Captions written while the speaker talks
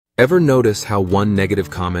Ever notice how one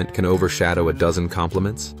negative comment can overshadow a dozen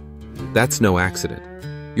compliments? That's no accident.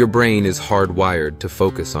 Your brain is hardwired to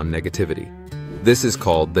focus on negativity. This is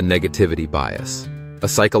called the negativity bias, a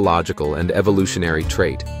psychological and evolutionary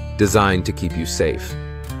trait designed to keep you safe.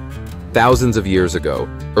 Thousands of years ago,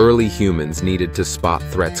 early humans needed to spot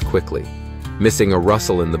threats quickly. Missing a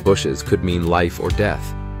rustle in the bushes could mean life or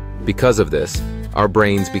death. Because of this, our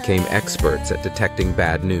brains became experts at detecting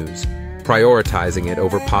bad news, prioritizing it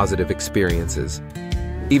over positive experiences.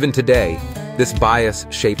 Even today, this bias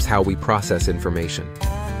shapes how we process information,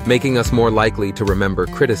 making us more likely to remember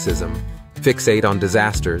criticism, fixate on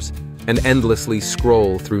disasters, and endlessly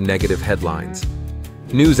scroll through negative headlines.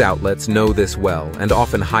 News outlets know this well and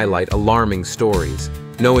often highlight alarming stories,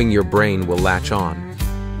 knowing your brain will latch on.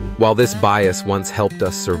 While this bias once helped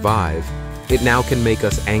us survive, it now can make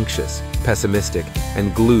us anxious, pessimistic,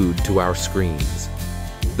 and glued to our screens.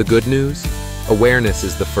 The good news? Awareness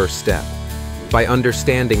is the first step. By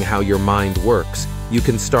understanding how your mind works, you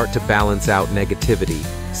can start to balance out negativity,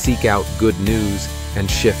 seek out good news, and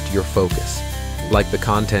shift your focus. Like the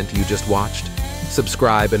content you just watched?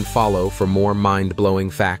 Subscribe and follow for more mind-blowing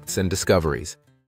facts and discoveries.